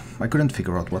figure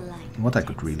out what I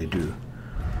could really do.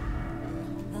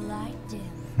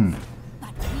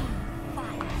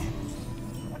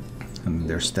 And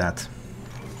there's that.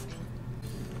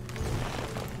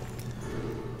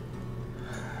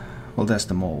 Well, there's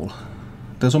the mole.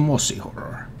 There's a mossy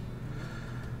horror.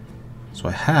 So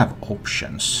I have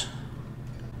options.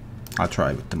 I'll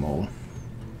try with the mole.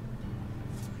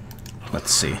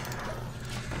 Let's see.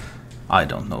 I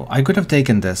don't know. I could have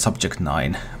taken the subject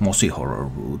 9 mossy horror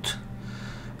route,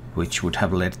 which would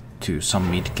have led to some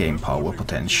mid-game power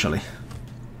potentially.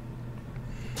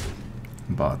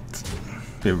 But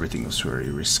everything was very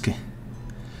risky,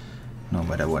 no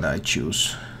matter what I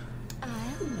choose.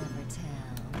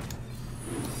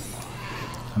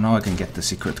 So now I can get the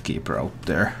secret keeper out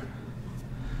there.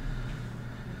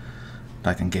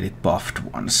 I can get it buffed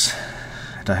once.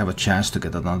 And I have a chance to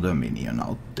get another minion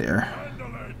out there,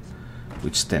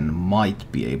 which then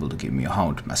might be able to give me a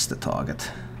Houndmaster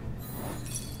target.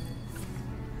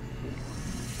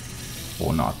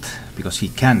 Or not, because he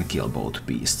can kill both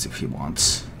beasts if he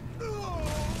wants.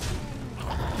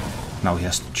 Now he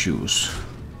has to choose.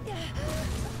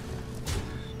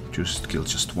 Choose to kill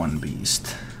just one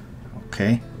beast.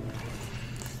 Okay.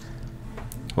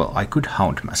 Well, I could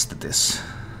Houndmaster this.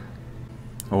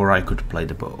 Or I could play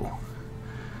the bow.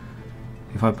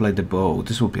 If I play the bow,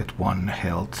 this will be at 1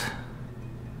 health.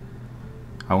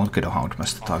 I won't get a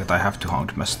Houndmaster target, I have to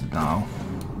Houndmaster now.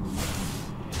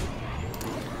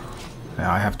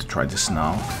 Yeah, I have to try this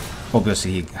now.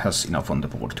 Obviously he has enough on the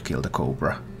board to kill the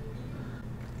Cobra.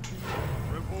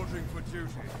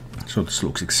 So this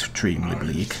looks extremely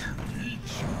bleak.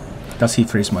 Does he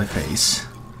freeze my face?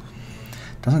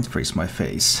 Doesn't freeze my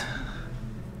face.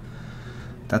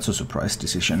 That's a surprise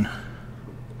decision.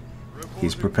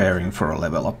 He's preparing for a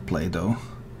level up play though.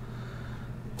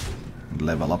 And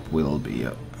level up will be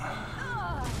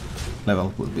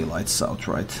lights out,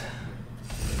 right?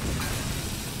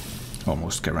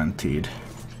 Almost guaranteed.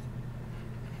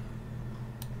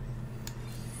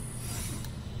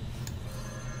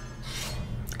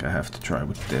 I have to try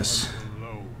with this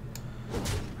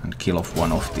and kill off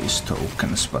one of these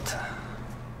tokens, but...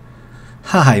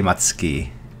 Hi Matsuki!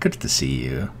 Good to see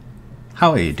you.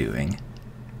 How are you doing?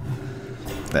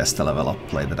 There's the level up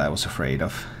play that I was afraid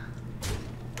of.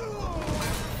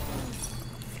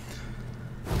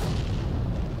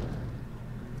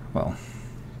 Well,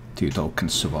 2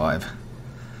 tokens survive.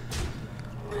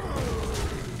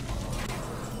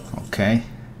 Okay.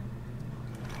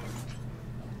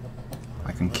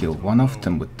 I can kill one of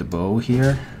them with the bow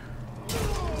here.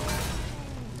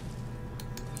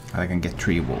 I can get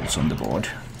 3 wolves on the board.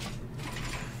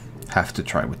 Have to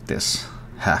try with this.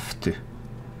 Have to.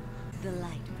 The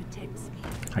light protects me.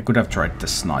 I could have tried the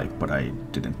snipe, but I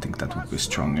didn't think that would be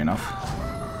strong enough.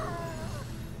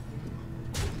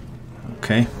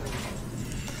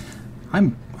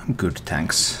 I'm good,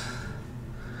 thanks.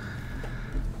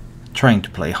 Trying to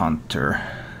play Hunter.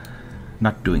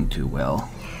 Not doing too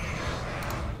well.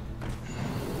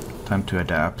 Time to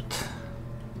adapt.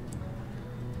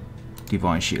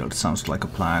 Divine Shield sounds like a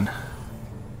plan.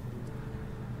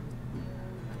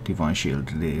 Divine Shield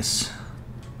it is.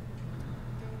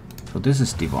 So this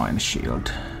is Divine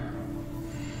Shield.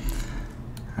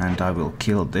 And I will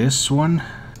kill this one.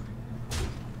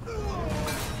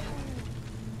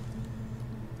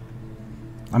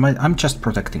 I'm just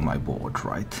protecting my board,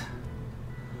 right?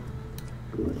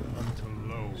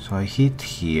 So I hit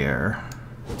here.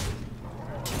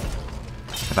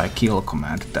 But I kill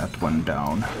command that one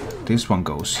down. This one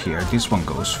goes here, this one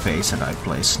goes face, and I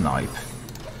play snipe.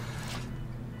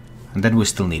 And then we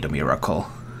still need a miracle.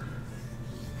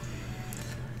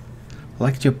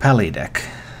 Liked your Pally deck.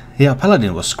 Yeah,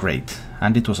 Paladin was great,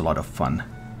 and it was a lot of fun.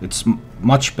 It's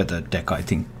much better deck, I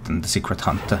think, than the Secret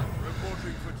Hunter.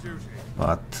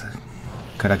 But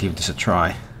gotta give this a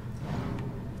try.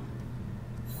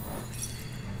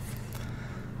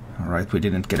 Alright, we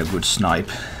didn't get a good snipe.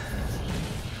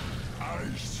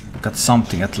 Got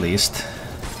something at least.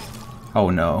 Oh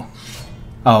no.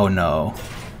 Oh no.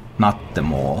 Not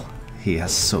them all. He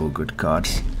has so good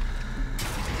cards.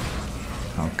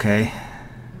 Okay.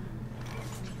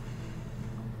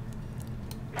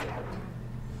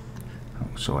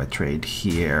 So I trade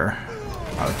here.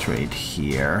 I'll trade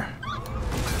here.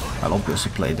 I'll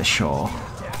obviously play the Shaw.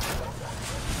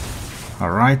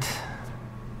 Alright.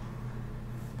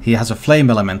 He has a Flame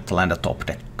Elemental and a top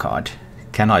deck card.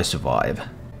 Can I survive?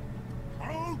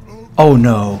 Oh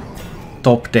no!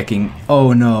 Top decking.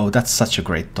 Oh no, that's such a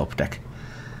great top deck.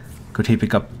 Could he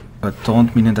pick up a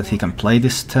taunt minion that he can play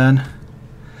this turn?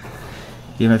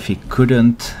 Even if he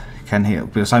couldn't, can he?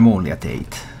 Because I'm only at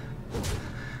 8.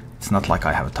 It's not like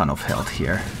I have a ton of health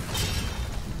here.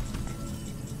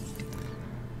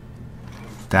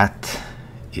 That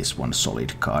is one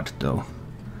solid card though.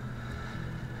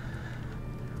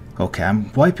 Okay,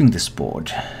 I'm wiping this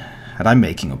board. And I'm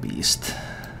making a beast.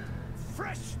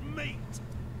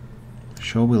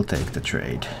 Sure, we'll take the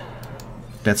trade.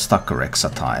 Let's stack a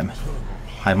Rexa time.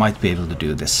 I might be able to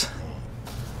do this.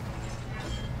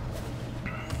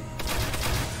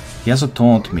 He has a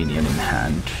taunt minion in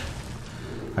hand.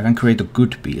 I can create a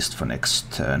good beast for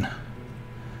next turn.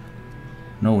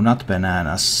 No, not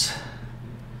bananas.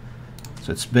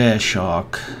 So it's Bear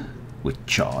Shark with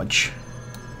charge.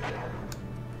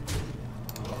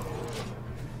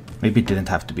 Maybe it didn't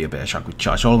have to be a Bear Shark with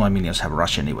charge. All my minions have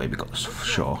rush anyway because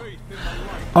sure.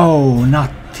 Oh,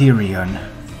 not Tyrion.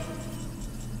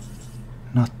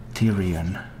 Not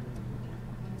Tyrion.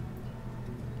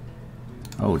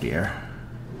 Oh dear.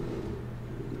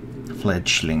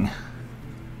 Fledgling.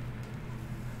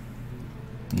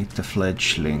 Need the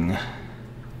Fledgling.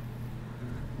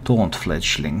 Taunt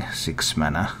Fledgling, 6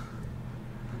 mana.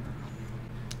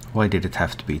 Why did it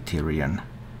have to be Tyrion?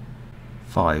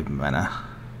 5 mana.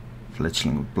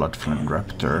 Fledgling with Bloodflame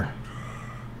Raptor.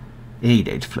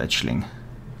 8/8 Fledgling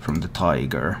from the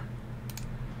Tiger.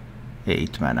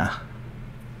 8 mana.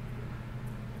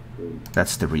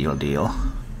 That's the real deal.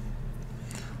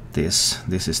 This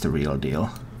is the real deal.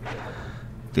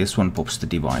 This one pops the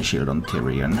Divine Shield on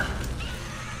Tyrion.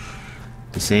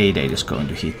 This 8/8 is going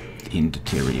to hit into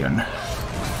Tyrion.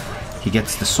 He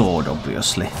gets the sword,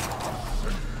 obviously.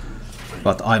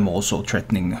 But I'm also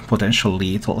threatening potential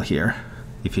lethal here,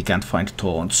 if he can't find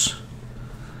taunts.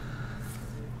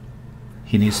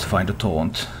 He needs to find a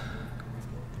taunt.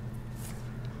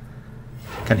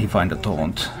 Can he find a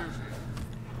taunt?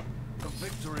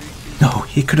 No,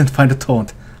 he couldn't find a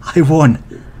taunt. I won!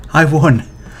 I won!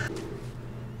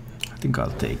 I think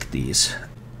I'll take these.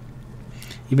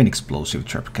 Even Explosive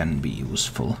Trap can be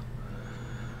useful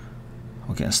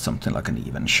against something like an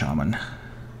even Shaman.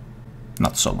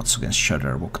 Not so much against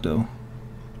Shudderwock though.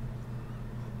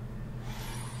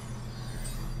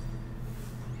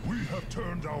 We have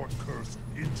turned our curse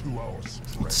into our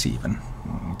strength. It's even.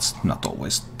 It's not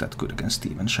always that good against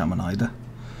even Shaman either.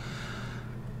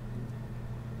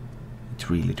 It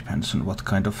really depends on what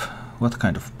kind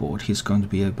of board he's going to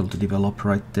be able to develop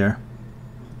right there.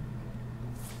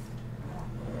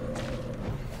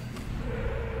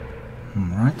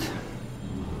 Alright.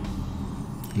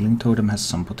 Healing Totem has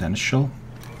some potential.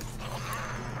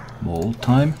 Mole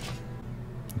time.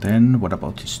 Then what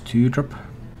about his 2-drop?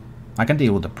 I can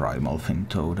deal with the Primal Fin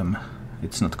Totem.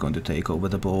 It's not going to take over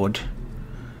the board.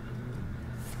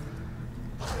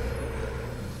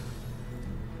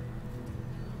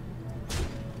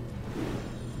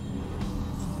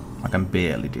 I can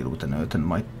barely deal with an Earthen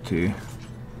Might too.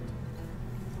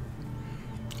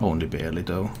 Only barely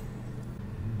though.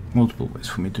 multiple ways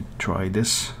for me to try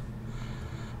this.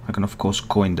 I can of course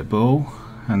coin the bow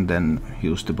and then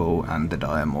use the bow and the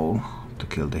diamol to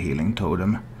kill the healing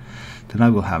totem. Then I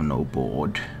will have no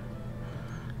board.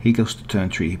 He goes to turn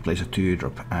 3, he plays a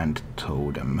 2-drop and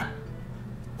totem.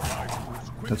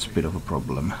 That's a bit of a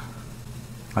problem.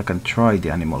 I can try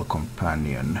the animal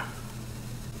companion.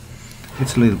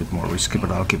 It's a little bit more risky,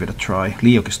 but I'll give it a try.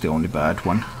 Leok is the only bad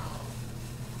one.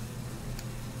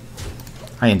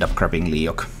 I end up grabbing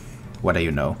Leok. What do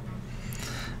you know?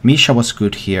 Misha was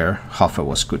good here, Huffer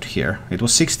was good here. It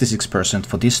was 66%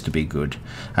 for this to be good,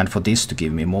 and for this to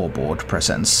give me more board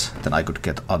presence than I could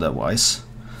get otherwise.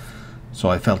 So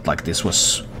I felt like this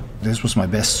was my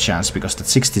best chance, because that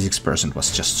 66%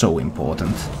 was just so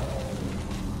important.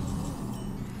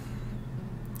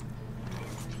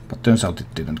 But turns out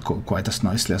it didn't go quite as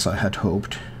nicely as I had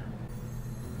hoped.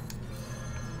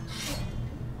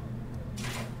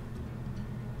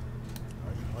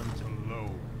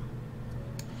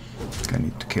 I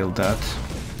need to kill that.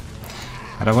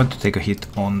 And I want to take a hit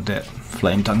on the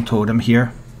Flame Tongue Totem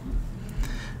here.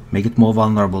 Make it more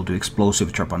vulnerable to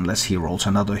Explosive Trap unless he rolls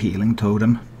another healing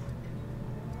totem.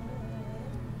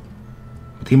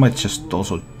 But he might just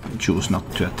also choose not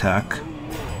to attack.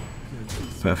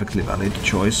 Perfectly valid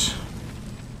choice.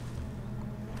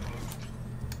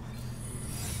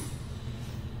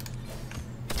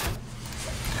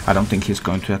 I don't think he's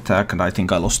going to attack, and I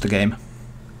think I lost the game.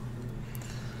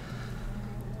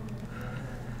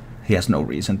 He has no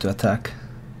reason to attack.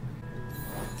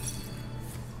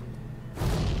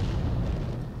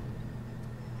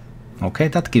 Okay,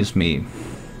 that gives me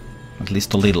at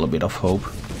least a little bit of hope.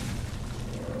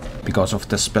 Because of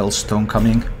the Spellstone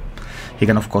coming. He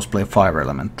can of course play Fire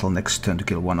Elemental next turn to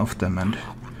kill one of them and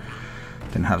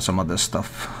then have some other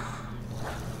stuff.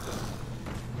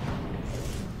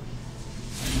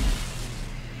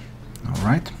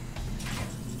 Alright.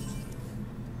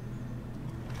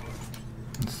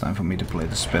 It's time for me to play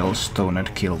the Spellstone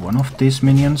and kill one of these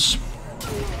minions.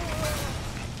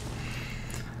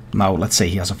 Now let's say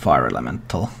he has a Fire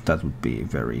Elemental. That would be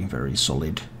very, very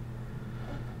solid.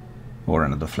 Or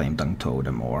another Flame Tongue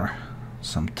Totem or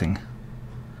something.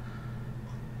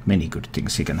 Many good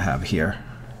things he can have here.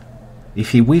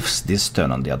 If he whiffs this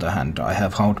turn, on the other hand, I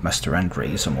have Houndmaster and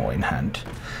Razormaw in hand.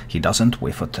 He doesn't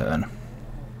whiff a turn.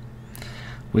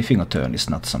 Whiffing a turn is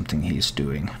not something he's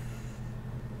doing.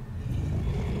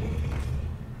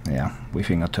 Yeah,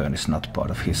 whiffing a turn is not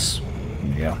part of his...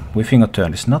 Yeah, whiffing a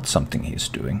turn is not something he's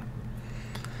doing.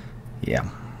 Yeah,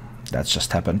 that's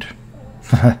just happened.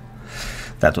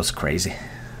 That was crazy.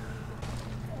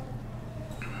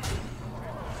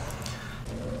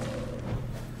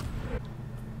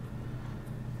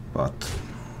 But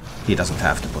he doesn't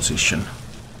have the position.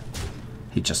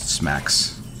 He just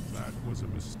smacks. That was a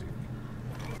mistake.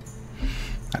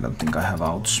 I don't think I have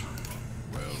outs.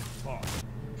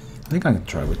 I think I can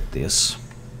try with this.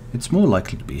 It's more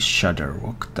likely to be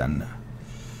Shudderwock than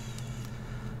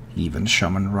even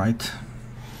Shaman, right?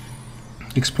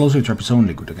 Explosive Trap is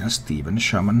only good against even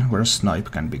Shaman, whereas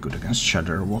Snipe can be good against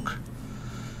Shudderwock.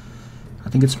 I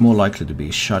think it's more likely to be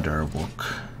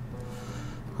Shudderwock.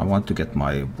 I want to get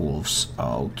my wolves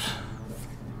out.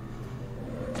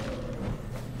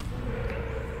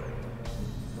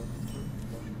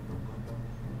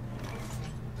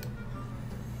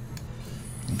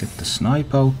 Get the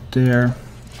Snipe out there.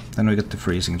 Then we get the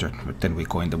Freezing Trap, then we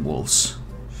coin the wolves.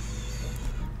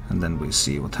 And then we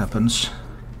see what happens.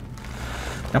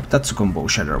 Yep, that's a combo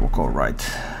Shudderwock, alright.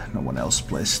 No one else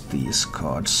plays these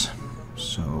cards.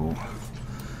 So...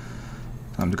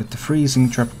 time to get the Freezing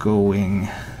Trap going.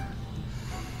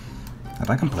 And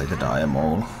I can play the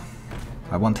Diamol.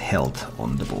 I want health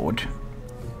on the board.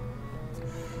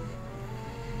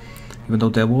 Even though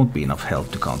there won't be enough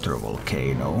health to counter a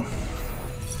Volcano.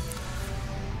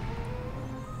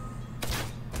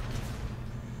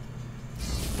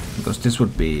 Because this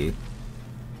would be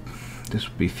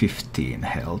 15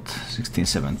 health, 16,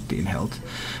 17 health.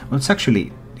 Well, it's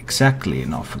actually exactly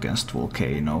enough against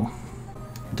Volcano.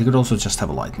 They could also just have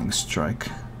a Lightning Strike.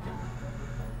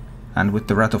 And with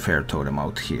the Wrath of Air Totem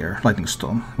out here, Lightning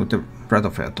Storm, with the Wrath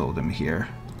of Air Totem here,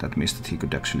 that means that he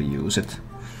could actually use it.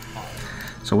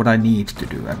 So what I need to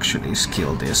do actually is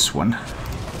kill this one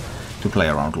to play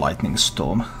around Lightning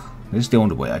Storm. This is the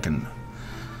only way I can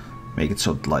make it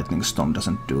so that Lightning Storm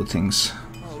doesn't do things.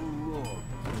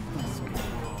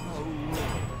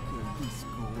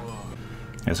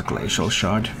 There's a Glacial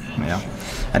Shard, yeah.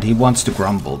 And he wants to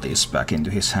grumble this back into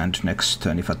his hand next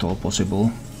turn if at all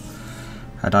possible.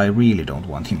 And I really don't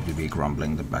want him to be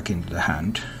grumbling them back into the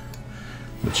hand.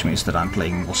 which means that I'm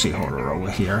playing Mossy Horror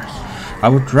over here. I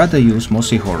would rather use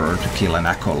Mossy Horror to kill an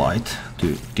Acolyte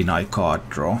to deny card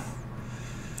draw,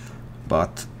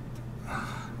 but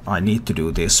I need to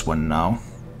do this one now.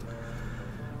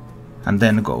 And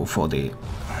then go for the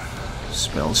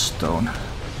Spellstone.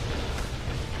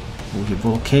 Oh, he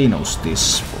Volcanoes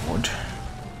this board.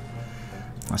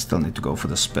 I still need to go for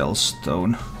the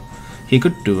Spellstone. He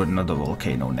could do another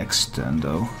Volcano next turn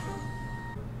though.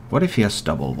 What if he has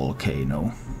double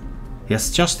Volcano? He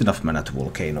has just enough mana to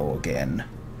Volcano again.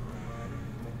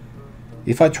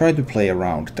 If I try to play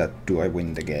around that, do I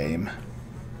win the game?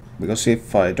 Because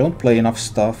if I don't play enough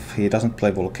stuff, he doesn't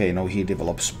play Volcano, he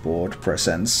develops board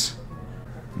presence.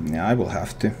 Yeah, I will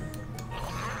have to.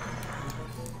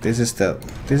 This is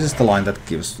the line that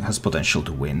has potential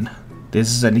to win. This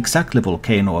is an exactly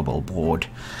Volcanoable board,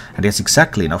 and he has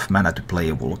exactly enough mana to play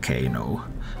a Volcano,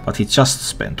 but he just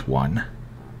spent one.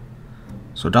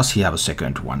 So does he have a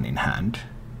second one in hand?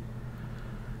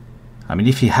 I mean,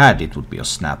 if he had, it would be a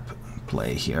snap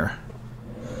play here.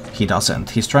 He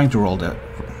doesn't. He's trying to roll the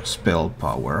spell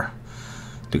power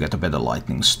to get a better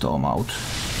Lightning Storm out.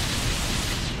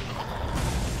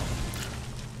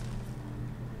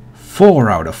 4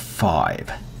 out of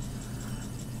 5.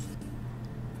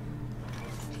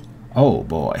 Oh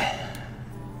boy.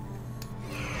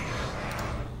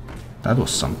 That was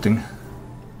something.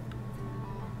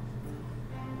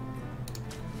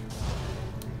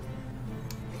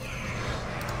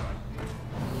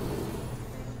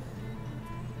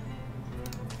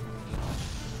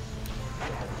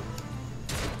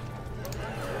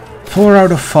 Four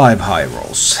out of 5 high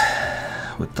rolls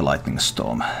with the Lightning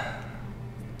Storm.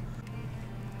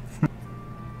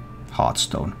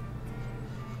 Hearthstone.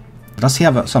 Does he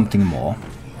have something more?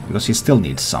 Because he still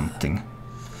needs something.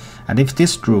 And if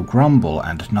this drew Grumble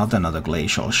and not another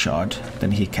Glacial Shard,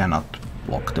 then he cannot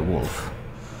block the Wolf.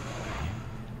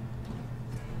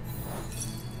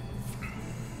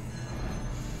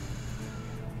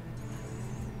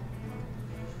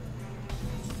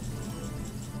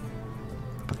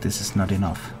 But this is not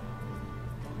enough.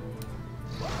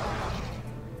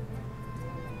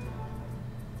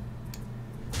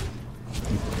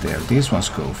 There, these ones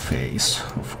go face,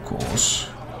 of course.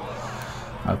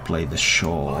 I'll play the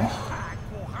Shaw.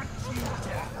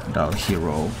 And I'll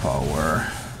hero power.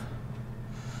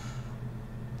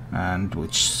 And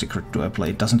which secret do I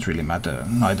play? It doesn't really matter.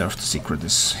 Neither of the secret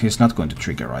is... He's not going to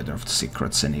trigger either of the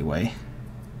secrets anyway.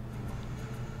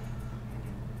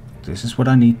 This is what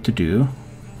I need to do.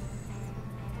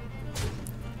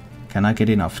 Can I get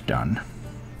enough done?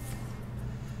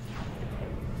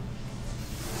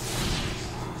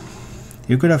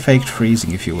 You could have faked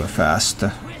freezing if you were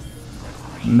faster.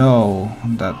 No,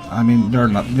 that, I mean, you're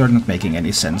not making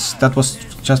any sense. That was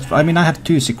just, I mean, I had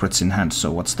 2 secrets in hand, so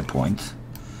what's the point?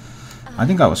 I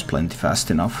think I was plenty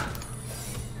fast enough.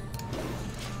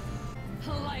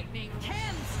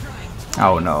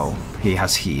 Oh no, he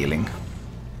has healing.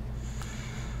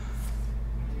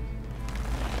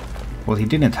 Well, he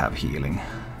didn't have healing,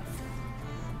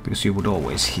 because you would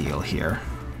always heal here.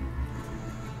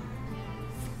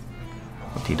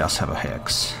 But he does have a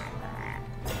Hex.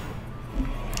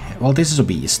 Well, this is a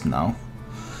beast now.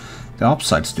 The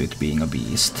upsides to it being a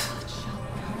beast.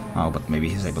 Oh, but maybe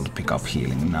he's able to pick up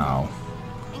healing now.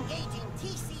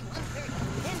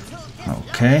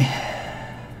 Okay.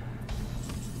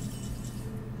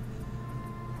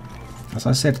 As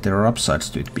I said, there are upsides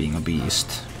to it being a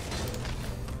beast.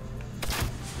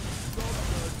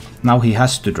 Now he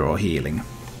has to draw healing.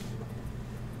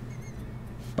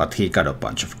 But he got a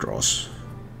bunch of draws.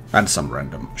 And some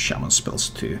random shaman spells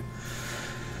too.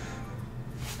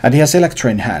 And he has Electro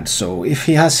in hand, so if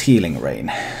he has Healing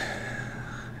Rain,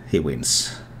 he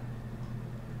wins.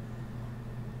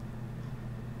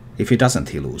 If he doesn't,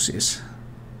 he loses.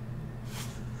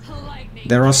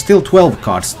 There are still 12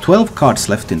 cards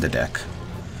left in the deck.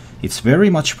 It's very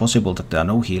much possible that there are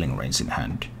no Healing Rains in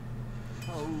hand,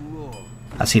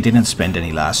 as he didn't spend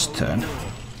any last turn.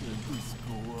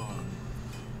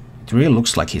 It really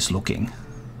looks like he's looking.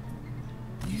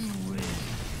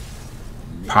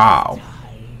 Pow!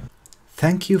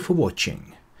 Thank you for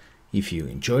watching. If you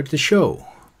enjoyed the show,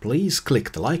 please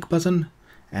click the like button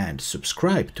and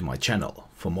subscribe to my channel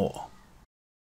for more.